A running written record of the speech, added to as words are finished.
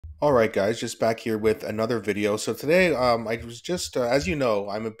All right, guys, just back here with another video. So today, I was just, as you know,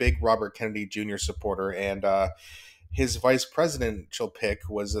 I'm a big Robert Kennedy Jr. supporter, and his vice presidential pick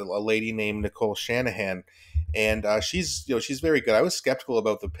was a lady named Nicole Shanahan, and she's very good. I was skeptical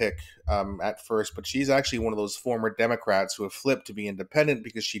about the pick at first, but she's actually one of those former Democrats who have flipped to be independent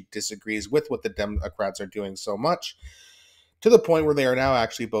because she disagrees with what the Democrats are doing so much, to the point where they are now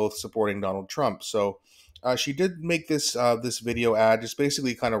actually both supporting Donald Trump. So she did make this video ad, just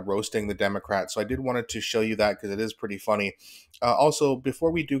basically kind of roasting the Democrats. So I did wanted to show you that because it is pretty funny. Also, before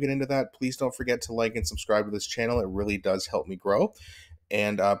we do get into that, please don't forget to like and subscribe to this channel. It really does help me grow.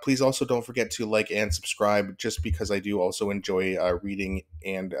 And please also don't forget to like and subscribe, just because I do also enjoy reading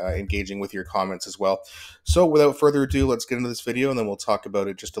and engaging with your comments as well. So without further ado, let's get into this video, and then we'll talk about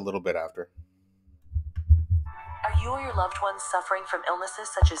it just a little bit after. Are you or your loved ones suffering from illnesses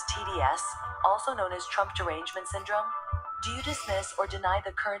such as TDS, also known as Trump derangement syndrome? Do you dismiss or deny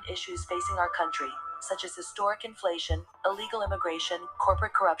the current issues facing our country, such as historic inflation, illegal immigration,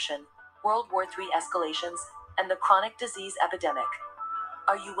 corporate corruption, World War III escalations, and the chronic disease epidemic?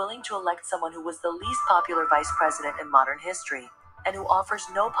 Are you willing to elect someone who was the least popular vice president in modern history, and who offers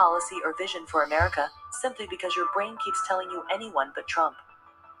no policy or vision for America, simply because your brain keeps telling you anyone but Trump?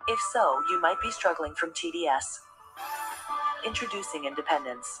 If so, you might be struggling from TDS. Introducing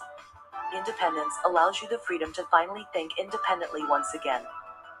independence. Independence allows you the freedom to finally think independently once again.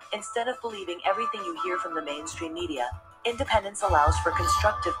 Instead of believing everything you hear from the mainstream media, independence allows for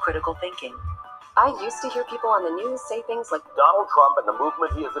constructive critical thinking. I used to hear people on the news say things like Donald Trump and the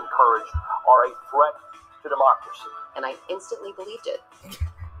movement he has encouraged are a threat to democracy, and I instantly believed it.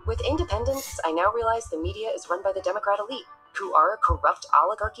 With independence, I now realize the media is run by the Democrat elite, who are a corrupt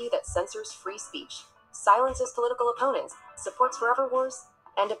oligarchy that censors free speech, silences political opponents, supports forever wars,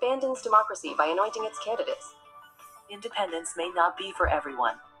 and abandons democracy by anointing its candidates. Independence may not be for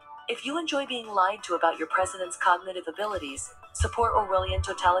everyone. If you enjoy being lied to about your president's cognitive abilities, support Orwellian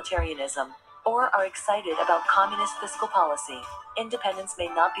totalitarianism, or are excited about communist fiscal policy, independence may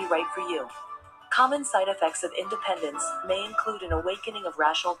not be right for you. Common side effects of independence may include an awakening of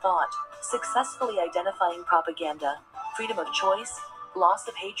rational thought, successfully identifying propaganda, freedom of choice, loss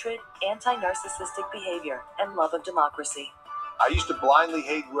of hatred, anti-narcissistic behavior, and love of democracy. I used to blindly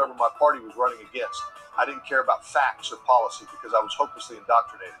hate whoever my party was running against. I didn't care about facts or policy because I was hopelessly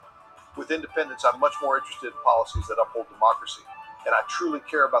indoctrinated. With independence, I'm much more interested in policies that uphold democracy, and I truly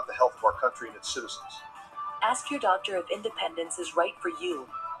care about the health of our country and its citizens. Ask your doctor if independence is right for you,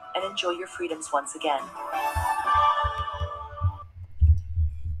 and enjoy your freedoms once again.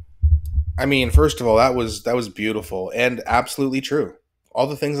 I mean, first of all, that was beautiful and absolutely true. All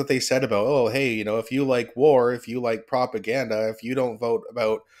the things that they said about, oh, hey, if you like war, if you like propaganda, if you don't vote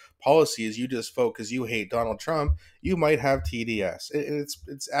about policies, you just vote because you hate Donald Trump, you might have TDS.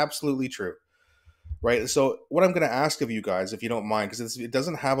 It's absolutely true, right? So what I'm going to ask of you guys, if you don't mind, because it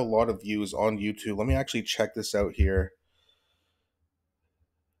doesn't have a lot of views on YouTube. Let me actually check this out here.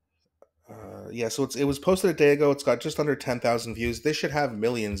 Yeah, so it was posted a day ago. It's got just under 10,000 views. This should have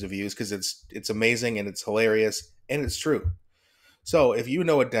millions of views because it's amazing and it's hilarious and it's true. So if you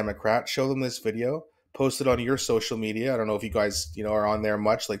know a Democrat, show them this video, post it on your social media. I don't know if you guys are on there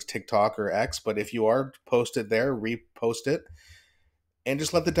much, like TikTok or X, but if you are, post it there, repost it, and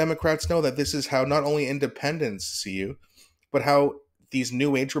just let the Democrats know that this is how not only independents see you, but how these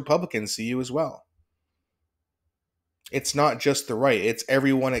new age Republicans see you as well. It's not just the right, it's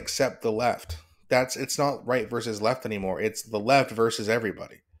everyone except the left. It's not right versus left anymore. It's the left versus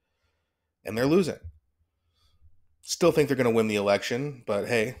everybody. And they're losing. Still think they're going to win the election, but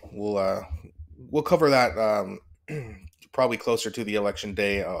hey, we'll cover that probably closer to the election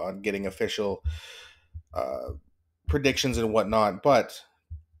day on getting official predictions and whatnot. But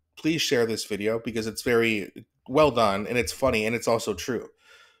please share this video because it's very well done and it's funny and it's also true.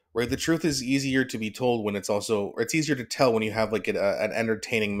 Right, the truth is easier to be told when it's easier to tell when you have like an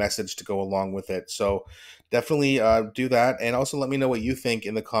entertaining message to go along with it. So definitely do that, and also let me know what you think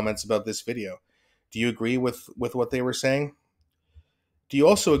in the comments about this video. Do you agree with what they were saying? Do you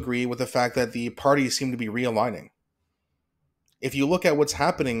also agree with the fact that the parties seem to be realigning? If you look at what's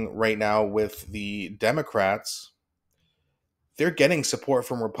happening right now with the Democrats, they're getting support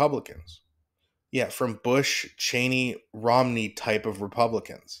from Republicans. Yeah, from Bush, Cheney, Romney type of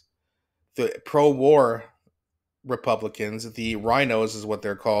Republicans. The pro-war Republicans, the rhinos is what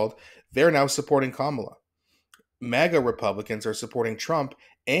they're called, they're now supporting Kamala. MAGA Republicans are supporting Trump,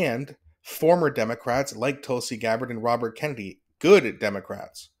 and former Democrats like Tulsi Gabbard and Robert Kennedy, good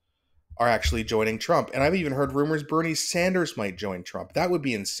Democrats, are actually joining Trump. And I've even heard rumors Bernie Sanders might join Trump. That would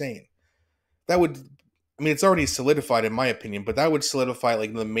be insane. That would I mean, it's already solidified in my opinion, but that would solidify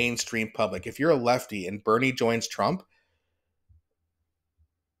like the mainstream public. If you're a lefty and Bernie joins Trump,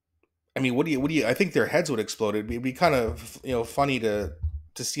 I mean, what do you? I think their heads would explode. It'd be kind of funny to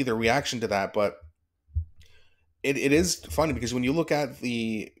see the reaction to that, but it is funny because when you look at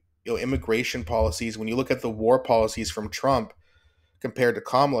the immigration policies, when you look at the war policies from Trump compared to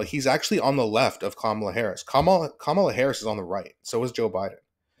Kamala, he's actually on the left of Kamala Harris. Kamala Harris is on the right. So is Joe Biden.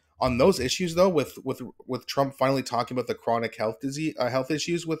 On those issues, though, with Trump finally talking about the chronic health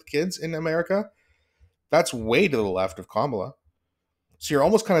issues with kids in America, that's way to the left of Kamala. So you're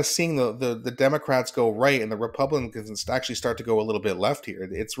almost kind of seeing the Democrats go right and the Republicans actually start to go a little bit left here.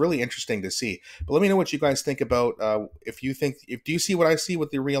 It's really interesting to see. But let me know what you guys think about if do you see what I see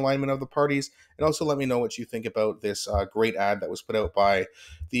with the realignment of the parties, and also let me know what you think about this great ad that was put out by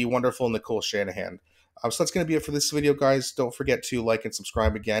the wonderful Nicole Shanahan. So that's going to be it for this video, guys. Don't forget to like and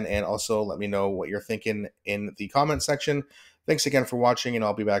subscribe again, and also let me know what you're thinking in the comment section. Thanks again for watching, and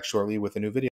I'll be back shortly with a new video.